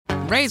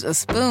raise a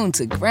spoon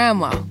to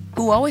Grandma,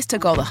 who always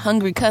took all the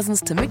hungry cousins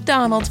to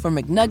McDonald's for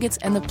McNuggets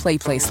and the Play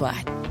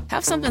Slide.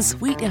 Have something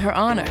sweet in her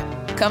honor.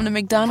 Come to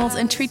McDonald's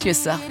and treat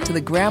yourself to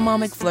the Grandma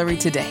McFlurry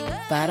today.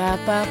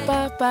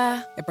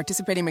 Ba-da-ba-ba-ba. At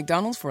participating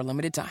McDonald's for a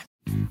limited time.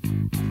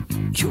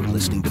 You're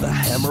listening to the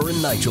Hammer and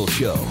Nigel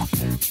Show.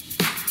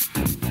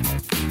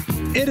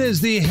 It is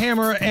the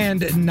Hammer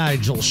and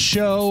Nigel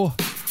Show.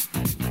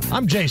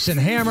 I'm Jason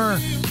Hammer,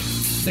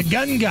 the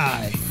gun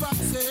guy.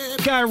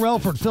 Guy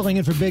Relford filling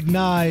in for Big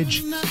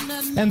Nige,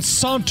 and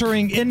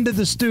sauntering into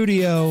the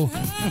studio,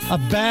 a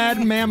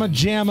bad mama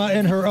jamma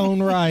in her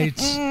own right,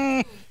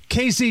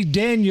 Casey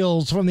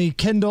Daniels from the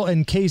Kendall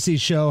and Casey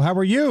Show. How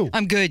are you?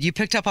 I'm good. You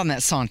picked up on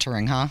that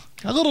sauntering, huh?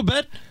 A little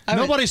bit.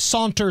 Nobody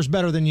saunters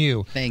better than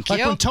you. Thank you.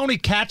 Like when you. Tony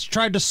Katz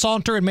tried to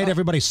saunter and made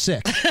everybody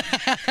sick.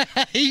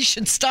 You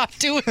should stop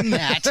doing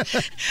that.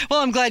 Well,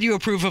 I'm glad you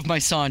approve of my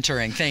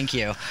sauntering. Thank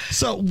you.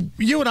 So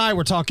you and I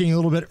were talking a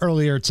little bit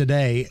earlier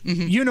today.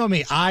 Mm-hmm. You know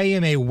me. I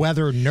am a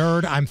weather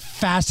nerd. I'm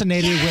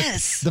fascinated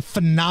with the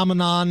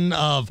phenomenon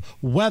of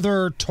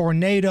weather,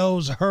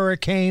 tornadoes,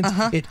 hurricanes.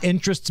 It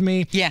interests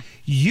me. Yeah.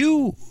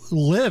 You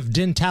lived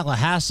in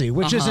Tallahassee,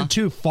 which isn't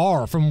too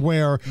far from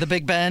where... The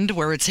Big Bend,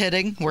 where it's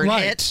hitting, where it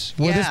hit.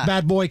 Where this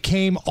bad boy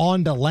came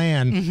onto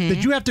land. Mm-hmm.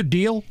 Did you have to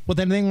deal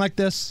with anything like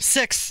this?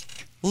 6.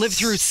 Lived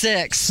through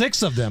 6.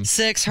 6 of them.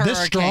 6 hurricanes.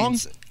 This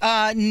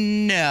strong?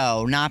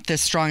 No, not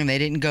this strong. They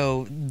didn't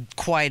go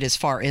quite as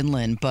far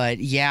inland, but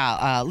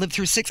lived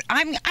through 6.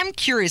 I'm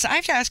curious. I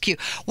have to ask you,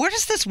 where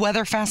does this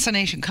weather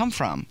fascination come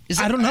from?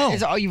 I don't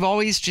know. You've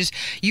always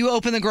you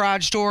open the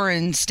garage door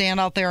and stand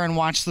out there and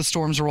watch the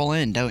storms roll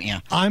in, don't you?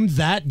 I'm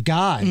that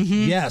guy.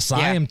 Mm-hmm. Yes,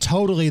 I am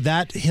totally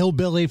that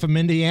hillbilly from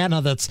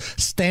Indiana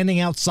that's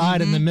standing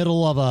outside in the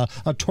middle of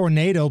a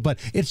tornado, but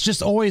it's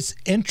just always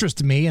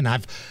interested me, and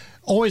I've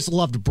always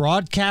loved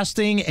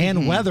broadcasting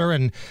and weather,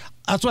 and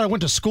that's what I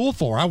went to school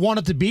for. I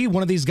wanted to be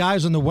one of these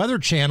guys on the Weather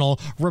Channel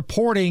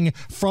reporting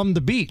from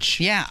the beach.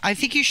 Yeah, I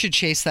think you should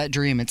chase that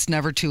dream. It's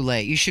never too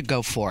late. You should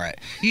go for it.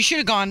 You should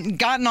have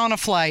gotten on a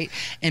flight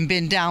and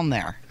been down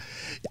there.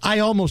 I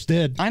almost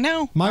did. I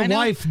know. My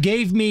wife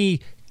gave me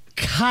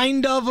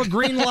kind of a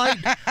green light.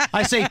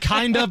 I say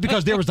kind of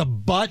because there was a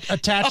but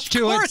attached to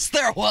it. Of course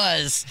there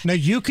was. Now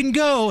you can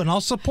go and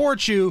I'll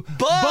support you,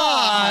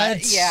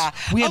 but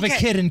we have a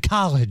kid in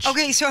college.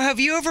 Okay, so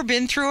have you ever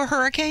been through a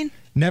hurricane?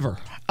 Never.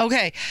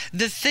 Okay,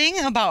 the thing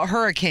about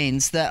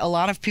hurricanes that a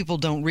lot of people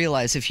don't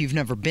realize if you've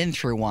never been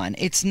through one,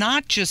 it's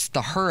not just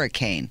the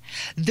hurricane.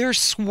 They're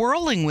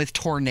swirling with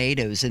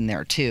tornadoes in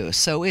there too,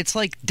 so it's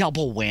like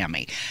double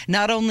whammy.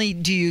 Not only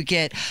do you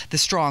get the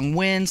strong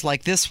winds,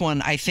 like this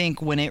one, I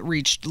think when it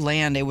reached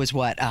land, it was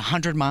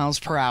 100 miles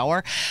per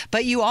hour,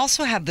 but you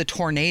also have the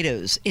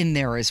tornadoes in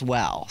there as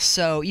well.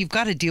 So you've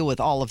got to deal with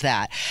all of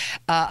that.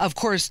 Of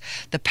course,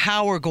 the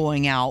power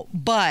going out,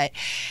 but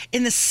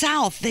in the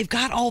South, they've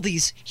got all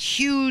these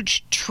huge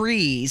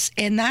trees,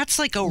 and that's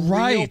like a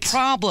real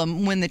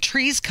problem when the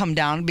trees come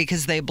down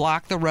because they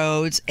block the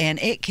roads, and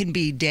it can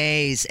be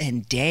days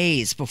and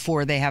days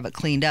before they have it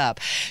cleaned up.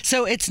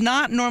 So it's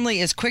not normally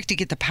as quick to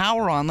get the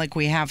power on like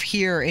we have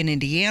here in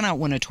Indiana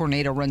when a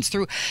tornado runs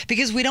through,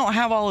 because we don't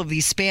have all of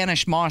these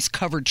Spanish moss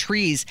covered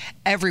trees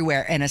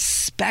everywhere, and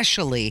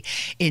especially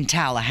in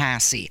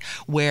Tallahassee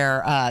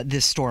where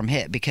this storm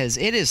hit, because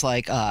it is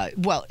like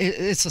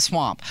it's a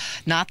swamp,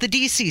 not the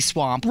DC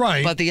swamp,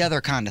 but the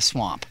other kind of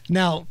swamp.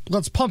 Now,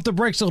 let's pump the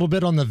brakes a little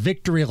bit on the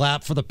victory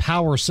lap for the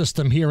power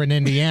system here in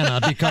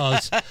Indiana,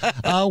 because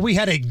we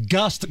had a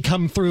gust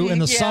come through in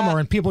the summer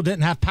and people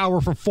didn't have power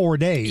for 4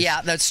 days.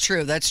 Yeah, that's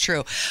true.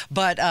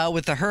 But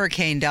with the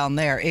hurricane down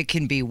there, it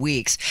can be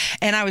weeks.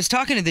 And I was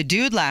talking to the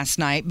dude last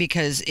night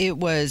because it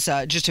was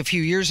just a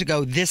few years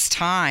ago this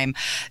time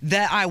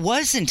that I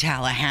was in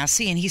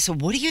Tallahassee, and he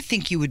said, what do you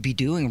think you would be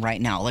doing right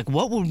now? Like,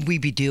 what would we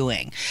be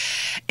doing?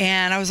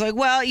 And I was like,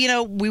 well,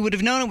 we would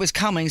have known it was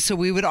coming, so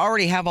we would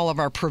already have all of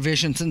our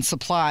provisions and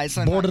supplies.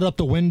 And boarded up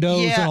the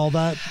windows and all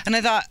that. And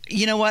I thought,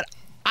 you know what?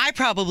 I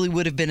probably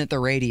would have been at the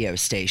radio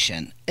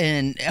station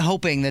and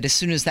hoping that as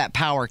soon as that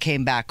power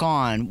came back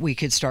on, we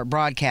could start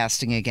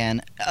broadcasting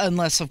again.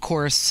 Unless, of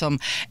course, some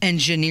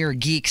engineer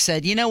geek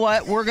said, you know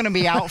what, we're going to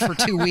be out for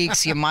 2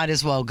 weeks. You might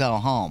as well go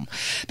home.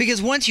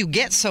 Because once you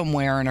get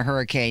somewhere in a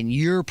hurricane,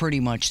 you're pretty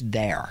much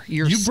there.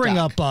 You bring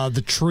up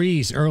the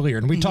trees earlier,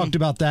 and we talked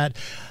about that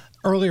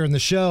earlier in the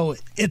show.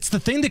 It's the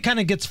thing that kind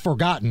of gets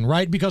forgotten,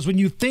 right? Because when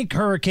you think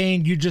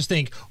hurricane, you just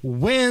think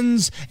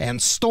winds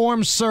and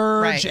storm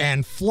surge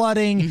and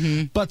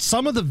flooding. But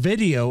some of the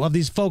video of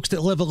these folks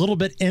that live a little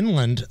bit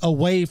inland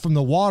away from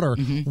the water,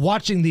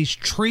 watching these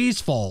trees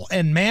fall.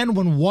 And man,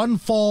 when one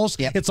falls,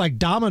 it's like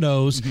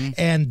dominoes,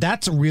 and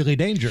that's really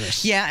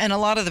dangerous. Yeah, and a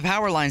lot of the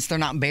power lines, they're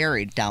not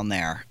buried down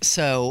there.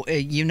 So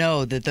you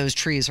know that those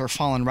trees are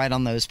falling right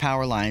on those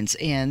power lines.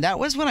 And that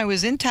was when I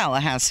was in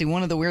Tallahassee.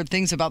 One of the weird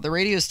things about the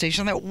radio station,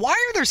 that why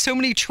are there so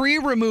many tree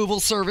removal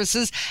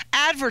services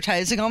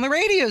advertising on the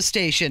radio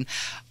station?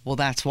 Well,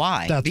 that's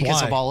why.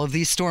 Because of all of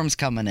these storms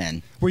coming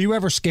in. Were you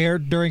ever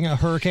scared during a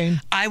hurricane?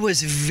 I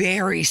was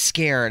very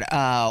scared.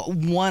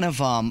 One of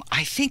them,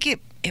 I think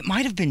it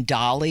might have been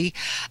Dolly,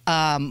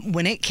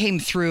 when it came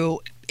through.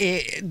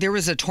 There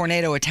was a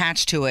tornado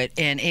attached to it,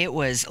 and it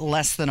was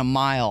less than a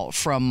mile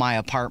from my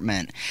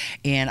apartment.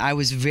 And I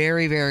was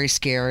very, very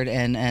scared.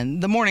 And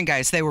the morning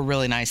guys, they were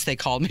really nice. They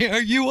called me, "Are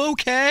you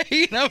okay?"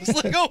 And I was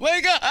like, "Oh my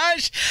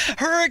gosh,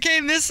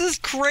 hurricane, this is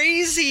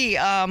crazy."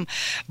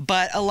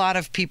 But a lot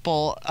of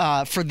people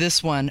for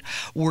this one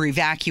were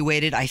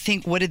evacuated. I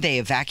think, what did they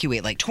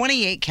evacuate? Like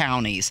 28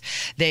 counties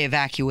they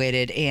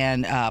evacuated,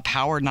 and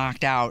power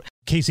knocked out.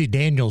 Casey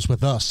Daniels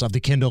with us of the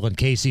Kendall and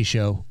Casey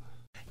Show.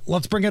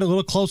 Let's bring it a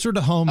little closer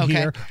to home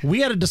here.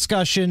 We had a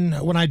discussion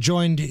when I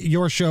joined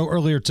your show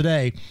earlier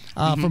today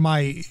for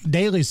my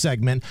daily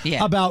segment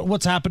about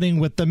what's happening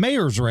with the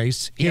mayor's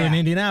race here in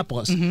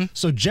Indianapolis.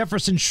 So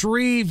Jefferson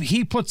Shreve,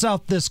 he puts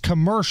out this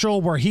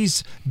commercial where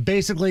he's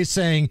basically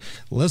saying,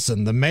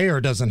 listen, the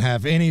mayor doesn't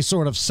have any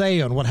sort of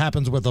say on what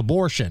happens with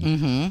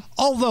abortion.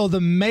 Although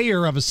the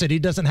mayor of a city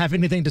doesn't have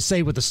anything to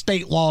say with the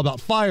state law about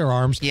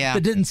firearms,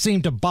 that didn't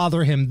seem to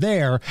bother him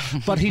there.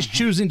 But he's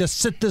choosing to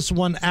sit this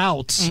one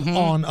out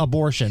on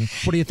abortion.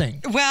 What do you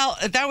think? Well,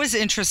 that was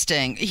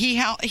interesting. He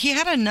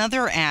had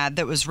another ad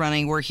that was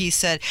running where he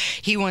said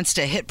he wants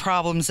to hit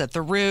problems at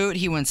the root.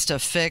 He wants to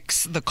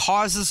fix the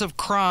causes of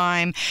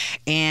crime,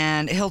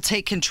 and he'll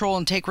take control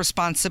and take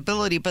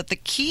responsibility. But the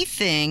key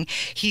thing,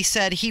 he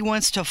said he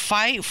wants to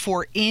fight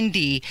for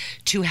Indy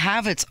to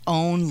have its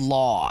own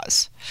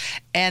laws.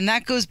 And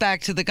that goes back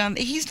to the gun.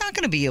 He's not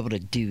going to be able to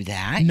do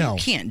that. No. You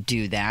can't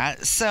do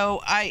that. So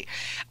I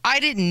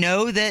didn't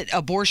know that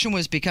abortion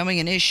was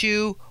becoming an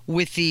issue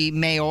with the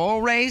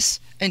mayoral race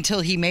until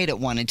he made it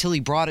one, until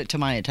he brought it to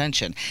my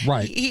attention.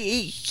 Right.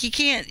 He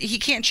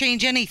can't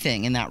change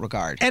anything in that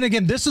regard. And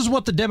again, this is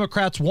what the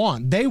Democrats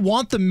want. They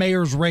want the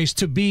mayor's race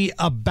to be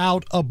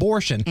about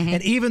abortion.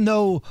 And even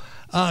though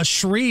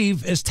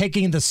Shreve is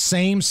taking the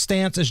same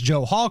stance as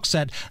Joe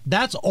Hogsett,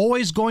 that's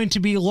always going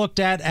to be looked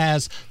at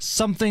as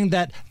something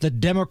that the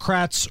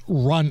Democrats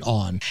run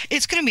on.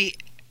 It's going to be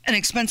an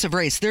expensive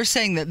race. They're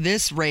saying that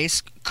this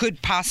race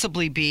could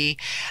possibly be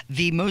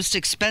the most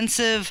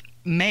expensive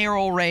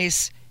mayoral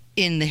race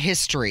in the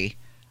history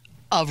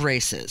of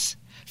races.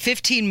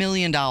 $15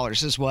 million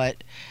is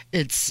what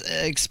it's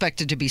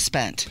expected to be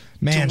spent.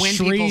 Man, to win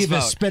Shreve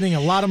is spending a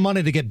lot of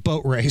money to get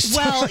boat raced.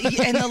 Well,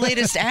 in the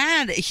latest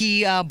ad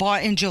he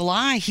bought in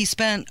July, he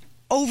spent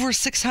over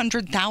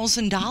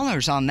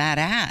 $600,000 on that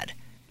ad.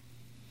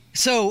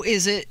 So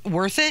is it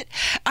worth it?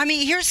 I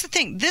mean, here's the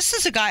thing. This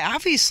is a guy,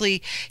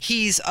 obviously,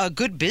 he's a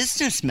good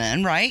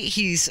businessman, right?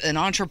 He's an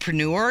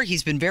entrepreneur.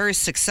 He's been very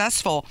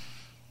successful.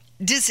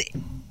 Does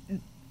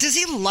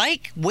he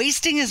like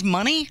wasting his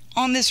money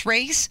on this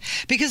race?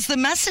 Because the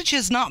message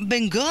has not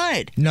been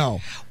good.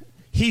 No.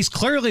 He's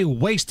clearly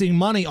wasting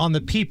money on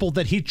the people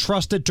that he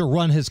trusted to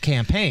run his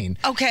campaign.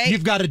 Okay.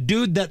 You've got a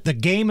dude that the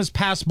game has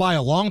passed by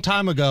a long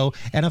time ago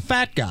and a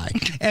fat guy.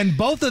 And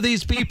both of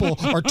these people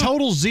are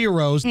total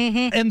zeros.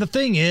 And the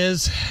thing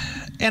is,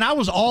 and I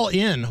was all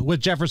in with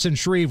Jefferson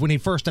Shreve when he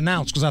first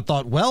announced because I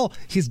thought, well,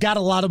 he's got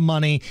a lot of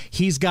money.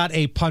 He's got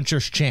a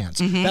puncher's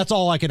chance. That's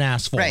all I can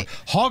ask for. Right.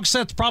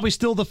 Hogsett's probably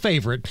still the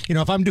favorite. You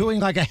know, if I'm doing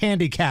like a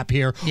handicap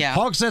here,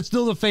 Hogsett's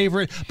still the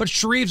favorite, but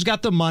Shreve's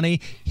got the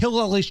money. He'll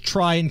at least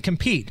try and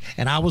compete.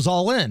 And I was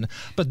all in.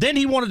 But then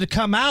he wanted to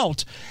come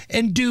out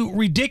and do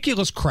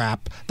ridiculous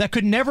crap that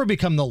could never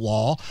become the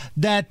law,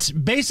 that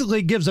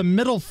basically gives a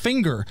middle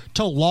finger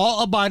to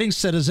law-abiding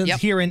citizens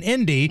here in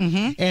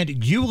Indy.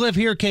 And you live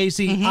here,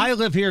 Casey. I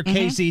live here,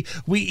 Casey.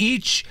 We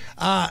each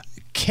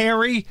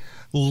carry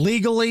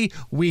legally.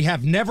 We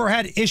have never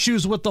had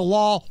issues with the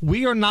law.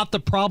 We are not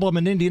the problem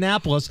in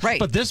Indianapolis. Right.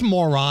 But this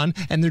moron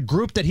and the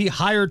group that he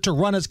hired to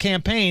run his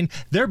campaign,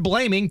 they're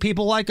blaming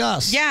people like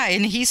us. Yeah,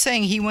 and he's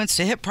saying he wants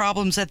to hit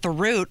problems at the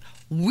root.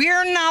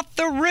 We're not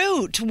the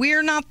root.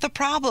 We're not the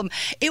problem.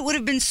 It would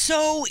have been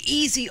so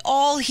easy.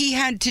 All he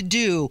had to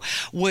do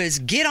was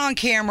get on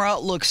camera,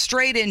 look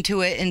straight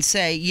into it, and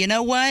say, you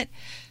know what?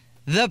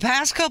 The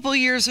past couple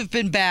years have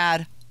been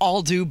bad.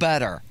 I'll do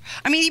better.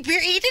 I mean,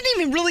 he didn't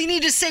even really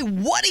need to say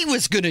what he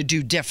was going to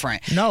do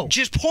different. No.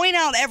 Just point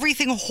out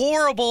everything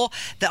horrible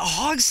that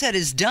Hogsett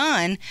has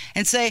done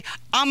and say,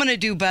 I'm going to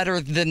do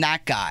better than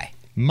that guy.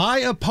 My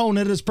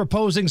opponent is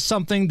proposing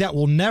something that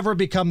will never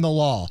become the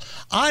law.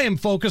 I am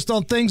focused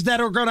on things that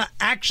are going to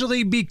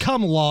actually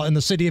become law in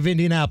the city of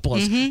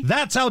Indianapolis.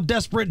 That's how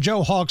desperate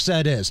Joe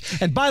Hogsett is.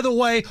 And by the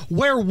way,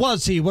 where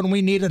was he when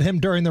we needed him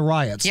during the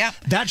riots? Yeah.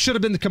 That should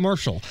have been the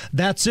commercial.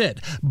 That's it.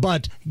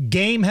 But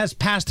game has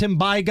passed him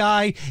by,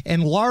 guy,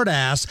 and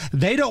lardass.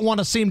 They don't want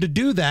to seem to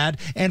do that.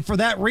 And for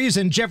that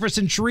reason,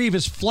 Jefferson Shreve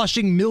is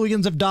flushing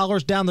millions of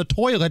dollars down the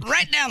toilet.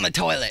 Right down the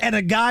toilet. And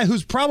a guy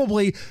who's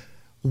probably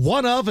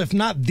one of, if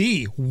not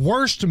the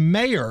worst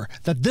mayor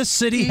that this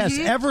city has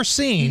ever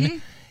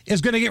seen is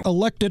going to get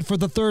elected for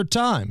the third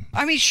time.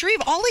 I mean,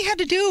 Shreve, all he had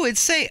to do is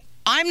say,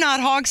 I'm not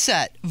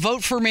Hogsett.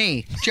 Vote for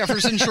me,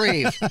 Jefferson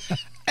Shreve.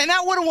 And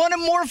that would have won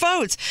him more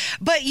votes.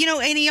 But,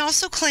 and he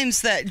also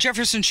claims that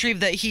Jefferson Shreve,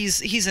 that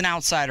he's an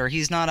outsider.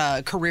 He's not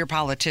a career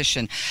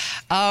politician.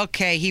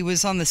 Okay, he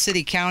was on the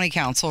city county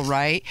council,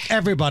 right?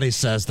 Everybody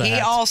says that. He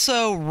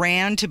also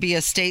ran to be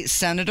a state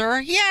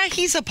senator. Yeah,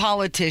 he's a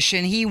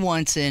politician. He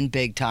wants in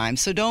big time.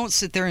 So don't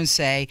sit there and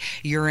say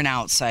you're an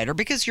outsider,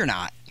 because you're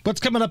not. What's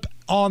coming up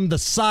on the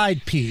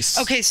side piece?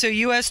 Okay, so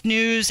U.S.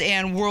 News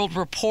and World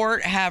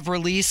Report have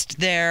released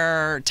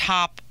their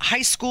top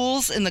high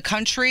schools in the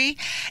country.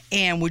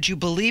 And would you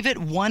believe it?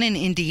 One in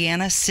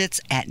Indiana sits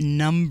at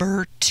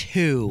number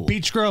 2.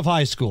 Beech Grove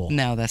High School.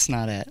 No, that's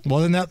not it. Well,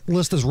 then that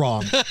list is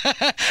wrong.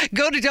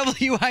 Go to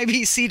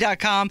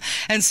WIBC.com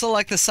and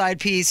select the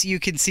side piece. You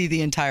can see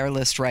the entire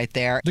list right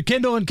there. The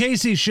Kendall and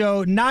Casey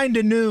Show, 9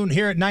 to noon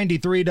here at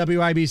 93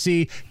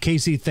 WIBC.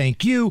 Casey,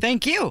 thank you.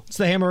 Thank you. It's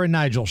the Hammer and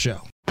Nigel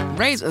Show.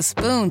 Raise a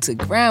spoon to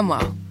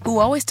Grandma, who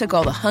always took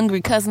all the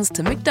hungry cousins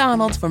to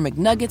McDonald's for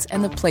McNuggets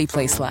and the Play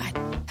Slide.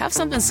 Have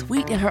something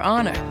sweet in her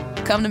honor.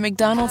 Come to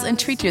McDonald's and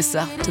treat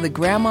yourself to the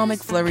Grandma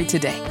McFlurry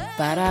today.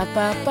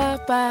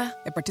 Ba-da-ba-ba-ba.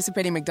 At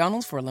participating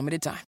McDonald's for a limited time.